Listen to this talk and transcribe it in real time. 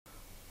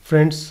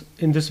Friends,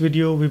 in this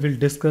video we will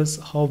discuss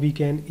how we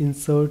can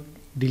insert,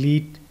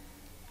 delete,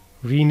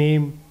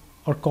 rename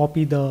or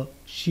copy the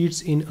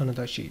sheets in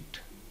another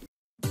sheet.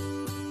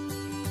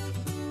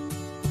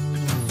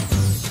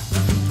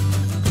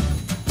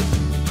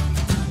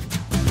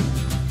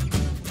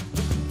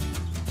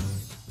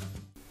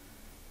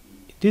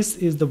 This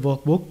is the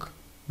workbook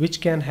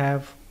which can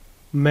have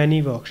many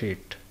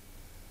worksheets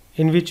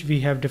in which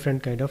we have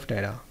different kind of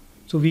data.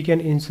 So we can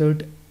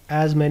insert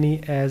as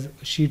many as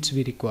sheets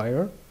we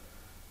require.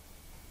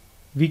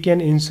 We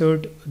can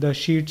insert the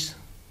sheets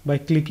by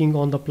clicking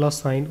on the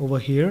plus sign over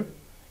here.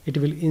 It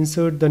will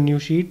insert the new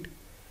sheet.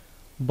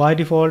 By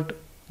default,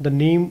 the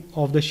name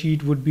of the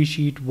sheet would be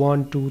sheet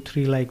 1, 2,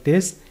 3 like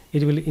this.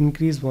 It will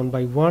increase one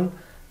by one,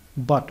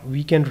 but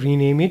we can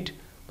rename it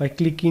by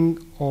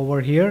clicking over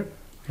here.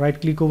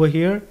 Right click over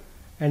here,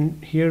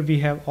 and here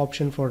we have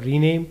option for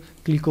rename.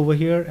 Click over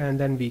here and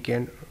then we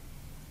can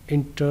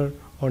enter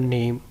or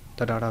name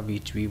the data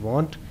which we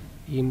want.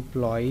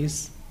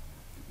 Employees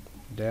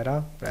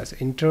data, press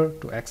enter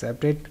to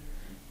accept it.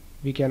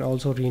 We can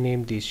also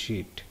rename this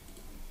sheet.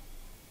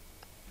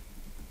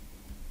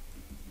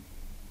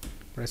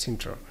 Press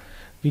enter.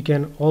 We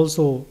can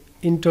also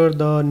enter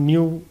the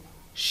new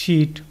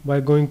sheet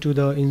by going to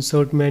the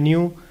insert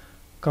menu,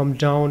 come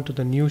down to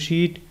the new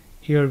sheet.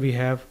 Here we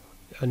have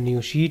a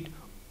new sheet.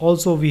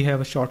 Also we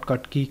have a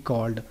shortcut key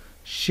called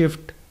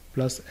shift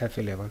plus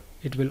F11.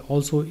 It will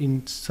also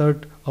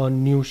insert a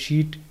new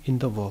sheet in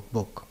the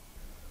workbook.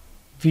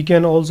 We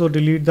can also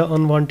delete the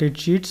unwanted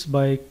sheets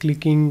by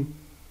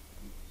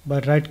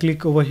right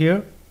click over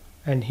here,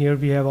 and here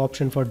we have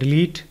option for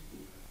delete.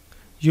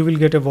 You will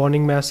get a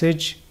warning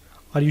message.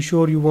 Are you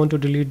sure you want to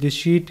delete this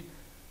sheet?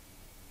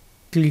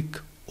 Click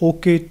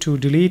OK to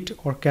delete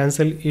or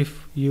cancel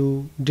if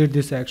you did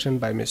this action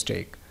by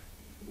mistake.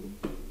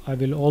 I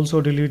will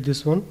also delete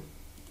this one.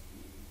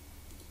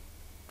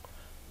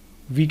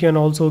 We can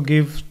also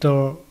give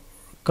the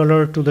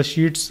color to the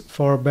sheets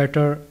for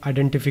better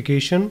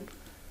identification.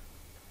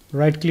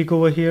 Right click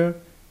over here,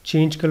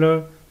 change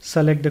color,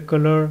 select the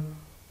color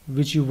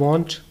which you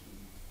want.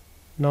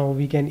 Now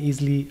we can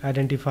easily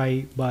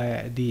identify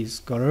by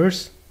these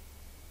colors.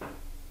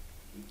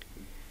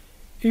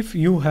 If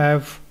you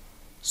have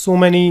so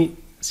many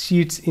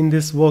sheets in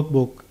this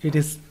workbook, it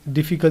is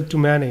difficult to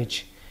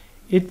manage.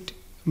 It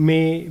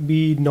may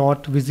be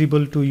not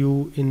visible to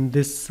you in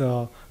this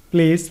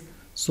place.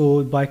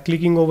 So by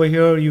clicking over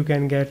here, you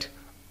can get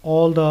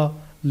all the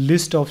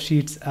list of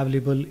sheets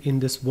available in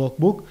this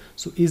workbook.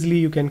 So easily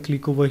you can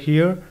click over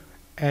here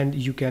and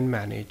you can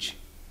manage.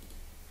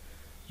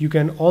 You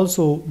can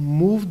also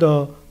move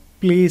the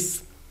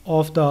place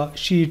of the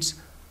sheets.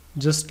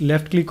 Just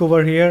left click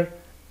over here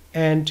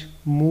and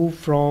move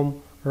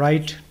from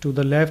right to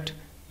the left.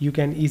 You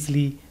can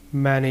easily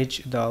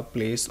manage the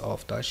place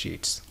of the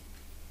sheets.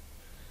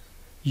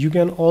 You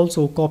can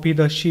also copy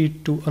the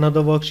sheet to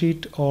another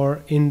worksheet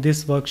or in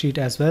this worksheet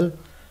as well.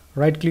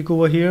 Right click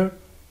over here.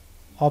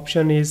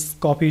 Option is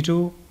copy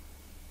to.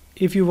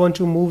 If you want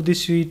to move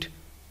this sheet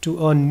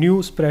to a new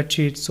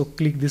spreadsheet, so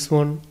click this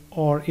one,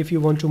 or if you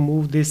want to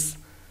move this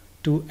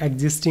to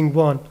existing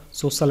one,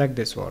 so select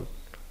this one.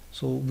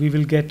 So we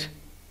will get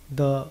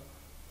the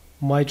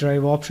My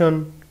Drive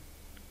option.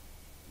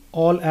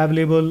 All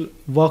available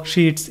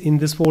worksheets in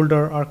this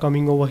folder are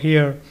coming over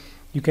here.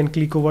 You can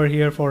click over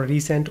here for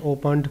recent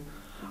opened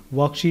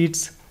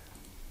worksheets.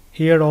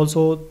 Here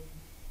also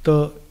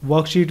the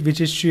worksheet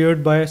which is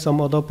shared by some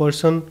other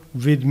person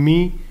with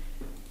me,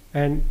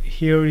 and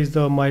here is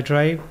the My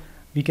Drive.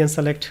 We can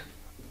select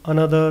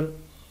another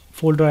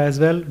folder as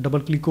well. Double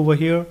click over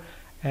here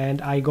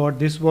and I got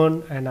this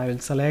one and I will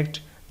select.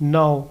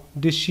 Now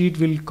this sheet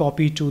will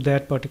copy to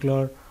that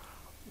particular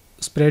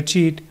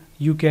spreadsheet.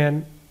 You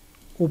can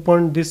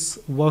open this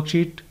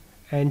worksheet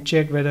and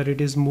check whether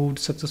it is moved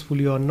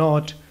successfully or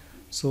not.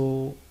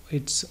 So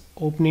it's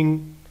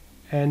opening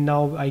and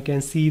now I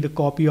can see the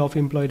copy of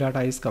employee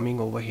data is coming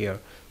over here.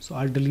 So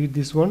I'll delete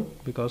this one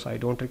because I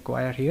don't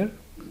require here.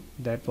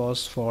 That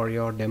was for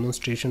your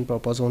demonstration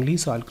purpose only.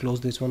 So I'll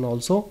close this one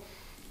also.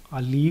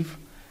 I'll leave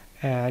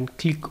and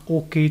click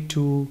OK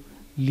to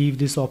leave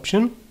this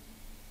option.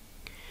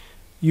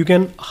 You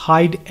can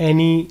hide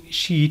any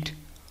sheet.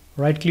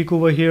 Right click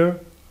over here.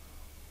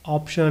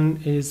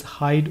 Option is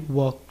hide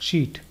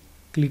worksheet.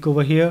 Click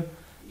over here.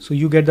 So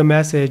you get the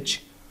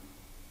message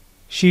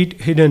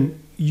sheet hidden.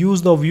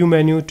 Use the view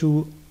menu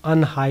to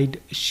unhide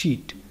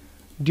sheet.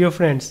 Dear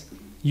friends,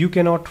 you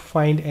cannot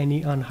find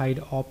any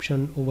unhide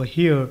option over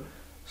here.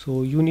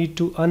 So you need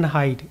to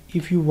unhide.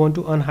 If you want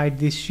to unhide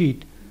this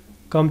sheet,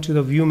 come to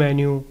the view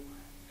menu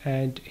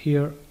and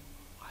here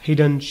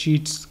hidden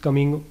sheets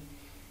coming.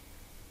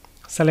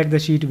 Select the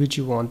sheet which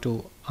you want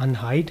to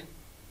unhide.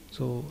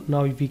 So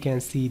now we can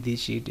see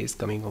this sheet is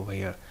coming over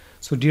here.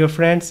 So dear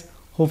friends,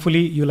 hopefully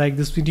you like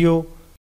this video.